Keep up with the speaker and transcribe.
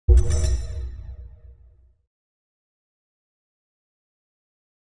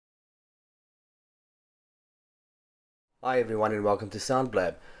Hi everyone and welcome to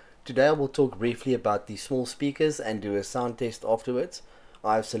SoundBlab. Today I will talk briefly about the small speakers and do a sound test afterwards.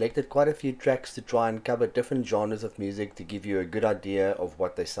 I've selected quite a few tracks to try and cover different genres of music to give you a good idea of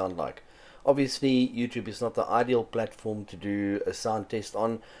what they sound like. Obviously YouTube is not the ideal platform to do a sound test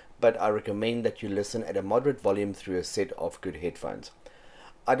on, but I recommend that you listen at a moderate volume through a set of good headphones.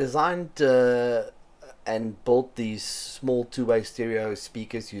 I designed and built these small two-way stereo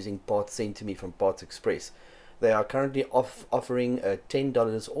speakers using parts sent to me from Parts Express. They are currently offering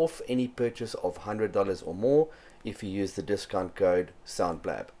 $10 off any purchase of $100 or more if you use the discount code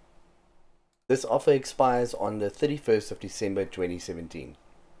SoundBlab. This offer expires on the 31st of December 2017.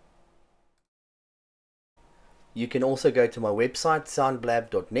 You can also go to my website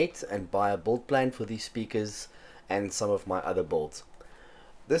soundblab.net and buy a build plan for these speakers and some of my other builds.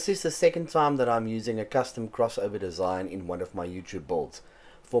 This is the second time that I'm using a custom crossover design in one of my YouTube builds.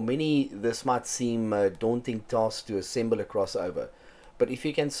 For many, this might seem a daunting task to assemble a crossover, but if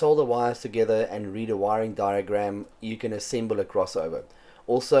you can solder wires together and read a wiring diagram, you can assemble a crossover.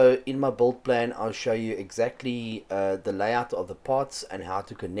 Also, in my build plan, I'll show you exactly the layout of the parts and how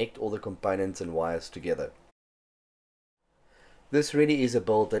to connect all the components and wires together. This really is a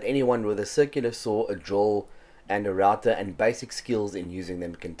build that anyone with a circular saw, a drill, and a router and basic skills in using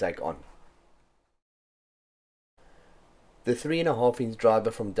them can take on. The 3.5-inch driver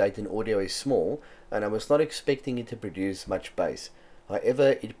from Dayton Audio is small, and I was not expecting it to produce much bass.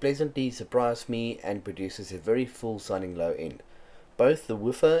 However, it pleasantly surprised me and produces a very full sounding low end. Both the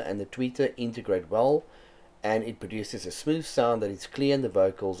woofer and the tweeter integrate well, and it produces a smooth sound that is clear in the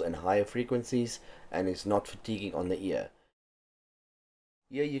vocals and higher frequencies and is not fatiguing on the ear.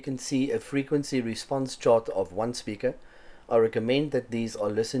 Here you can see a frequency response chart of one speaker. I recommend that these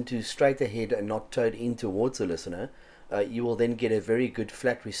are listened to straight ahead and not towed in towards the listener. You will then get a very good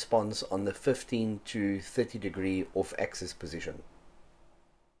flat response on the 15 to 30 degree off axis position.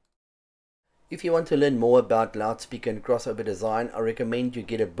 If you want to learn more about loudspeaker and crossover design, I recommend you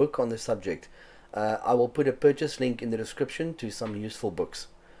get a book on the subject. I will put a purchase link in the description to some useful books.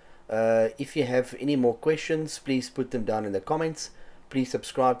 If you have any more questions, please put them down in the comments. Please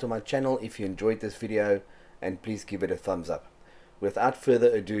subscribe to my channel if you enjoyed this video, and please give it a thumbs up. Without further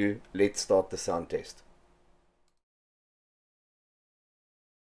ado, let's start the sound test.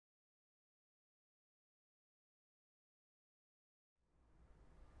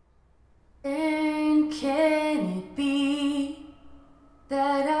 And can it be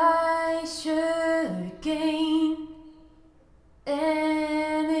that I should gain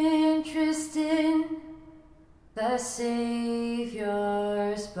an interest in the Savior's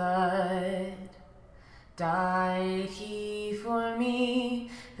blood? Died he for me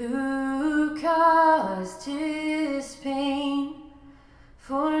who caused his